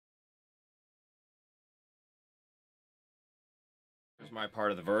Here's my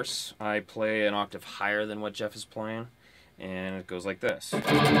part of the verse. I play an octave higher than what Jeff is playing, and it goes like this.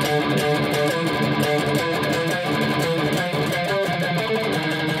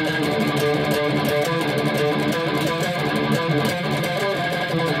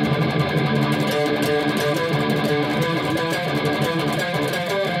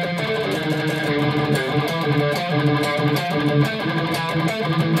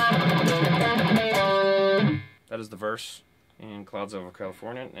 That is the verse in Clouds Over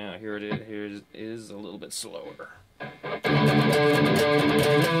California. Now here it is. Here it is a little bit slower.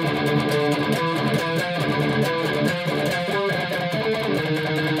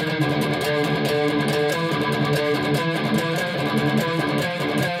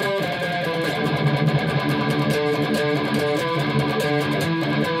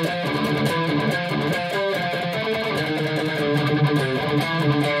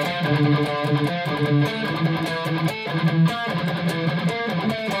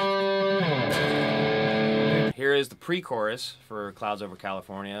 Here is the pre-chorus for Clouds Over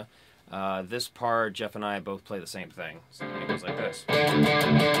California. This part, Jeff and I both play the same thing. So it goes like this.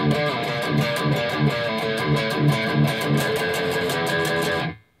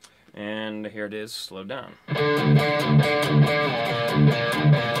 And here it is, slowed down.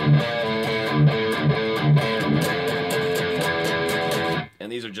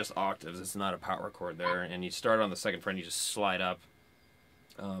 And these are just octaves, it's not a power chord there. And you start on the second fret, you just slide up.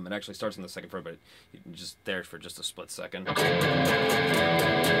 It actually starts on the second fret, but you're just there for just a split second.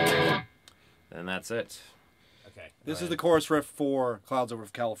 And that's it. Okay. This is the chorus riff for Clouds Over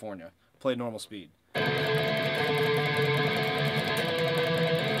California. Play normal speed.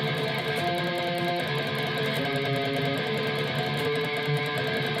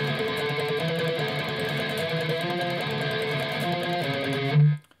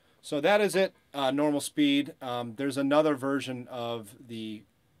 So that is it, normal speed. There's another version of the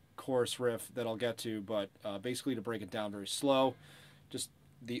chorus riff that I'll get to, but basically to break it down very slow, just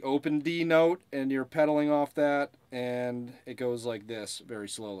the open D note and you're pedaling off that, and it goes like this very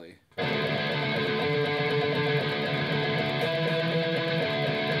slowly.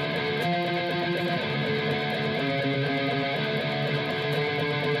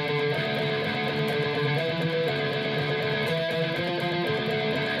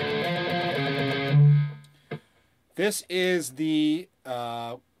 This is the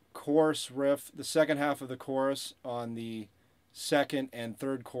chorus riff, the second half of the chorus on the second and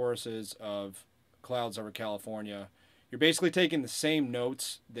third choruses of Clouds Over California. You're basically taking the same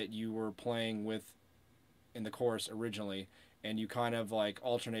notes that you were playing with in the chorus originally, and you kind of like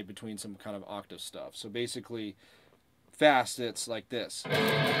alternate between some kind of octave stuff. So basically, fast, it's like this.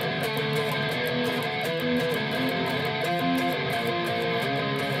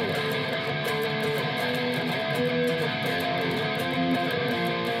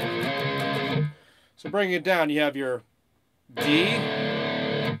 So bringing it down, you have your D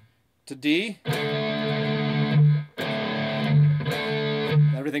to D.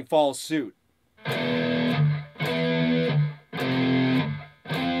 Everything follows suit.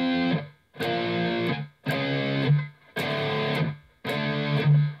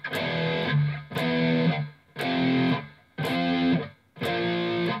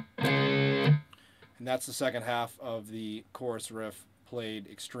 And that's the second half of the chorus riff played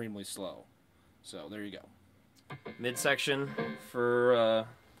extremely slow. So there you go. Midsection for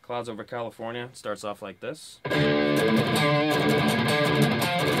Clouds Over California starts off like this.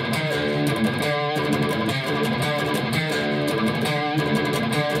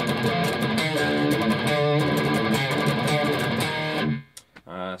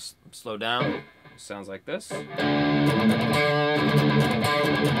 Slow down, sounds like this.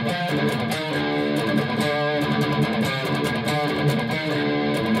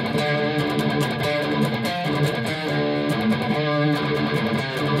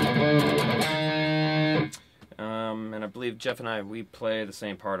 And I believe Jeff and I, we play the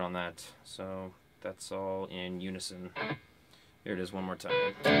same part on that, so that's all in unison. Here it is one more time.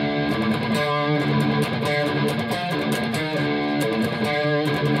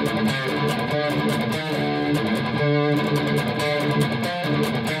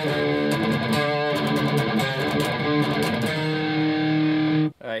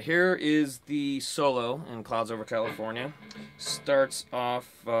 Here is the solo in Clouds Over California. Starts off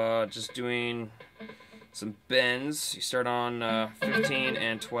just doing some bends. You start on 15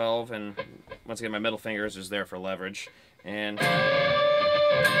 and 12, and once again my middle finger is just there for leverage. And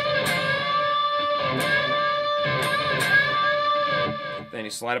then you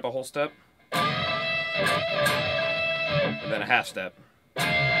slide up a whole step, and then a half step.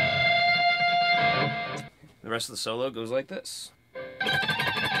 The rest of the solo goes like this.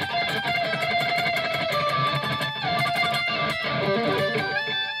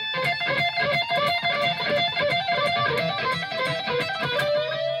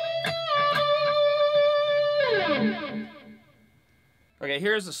 Okay,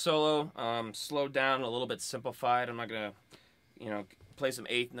 here's the solo, slowed down, a little bit simplified. I'm not gonna, play some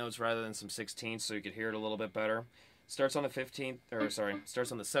 8th notes rather than some 16th, so you could hear it a little bit better. Starts on the 15th,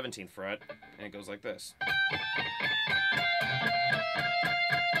 starts on the 17th fret, and it goes like this.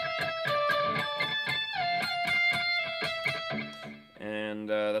 And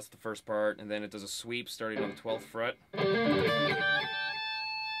that's the first part, and then it does a sweep starting on the 12th fret.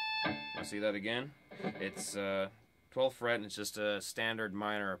 I'll see that again. It's 12th fret, and it's just a standard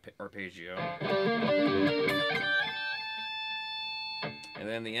minor arpeggio. And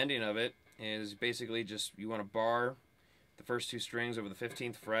then the ending of it is basically just you want to bar the first 2 strings over the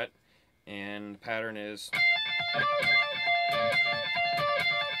 15th fret, and the pattern is.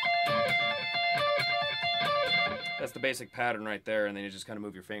 That's the basic pattern right there, and then you just kind of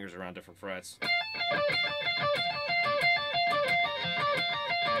move your fingers around different frets.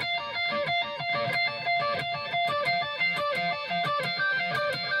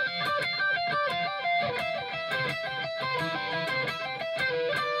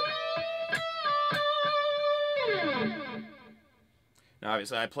 Now,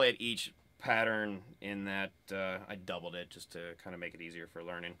 obviously, I played each pattern in that I doubled it just to kind of make it easier for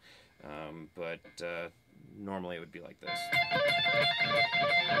learning. But normally it would be like this.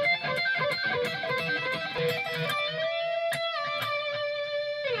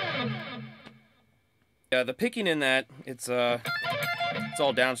 Yeah, the picking in that, it's all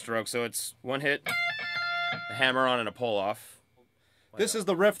downstroke, so it's 1 hit, a hammer on, and a pull off. This is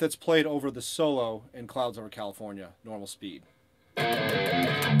the riff that's played over the solo in Clouds Over California, normal speed.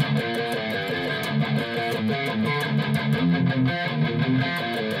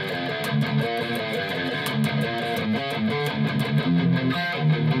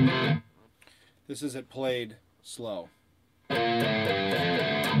 This is it played slow.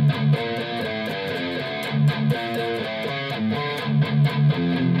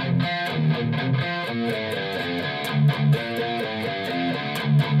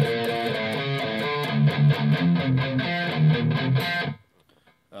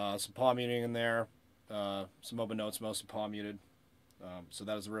 Some palm muting in there, some open notes, mostly palm muted. So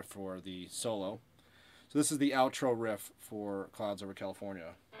that is the riff for the solo. So this is the outro riff for Clouds Over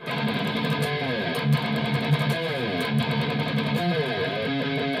California.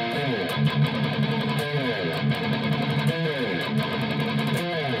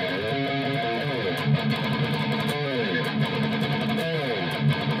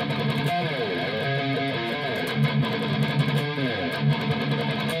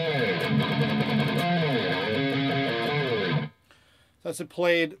 That's it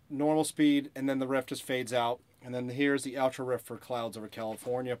played normal speed, and then the riff just fades out. And then here's the outro riff for Clouds Over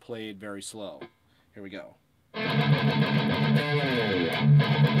California, played very slow. Here we go.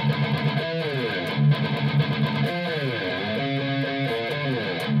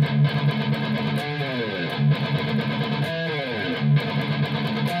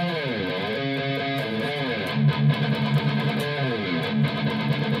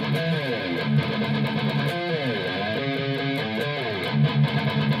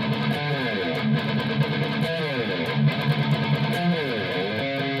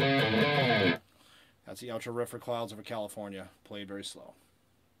 That's the outro riff for Clouds Over California, played very slow.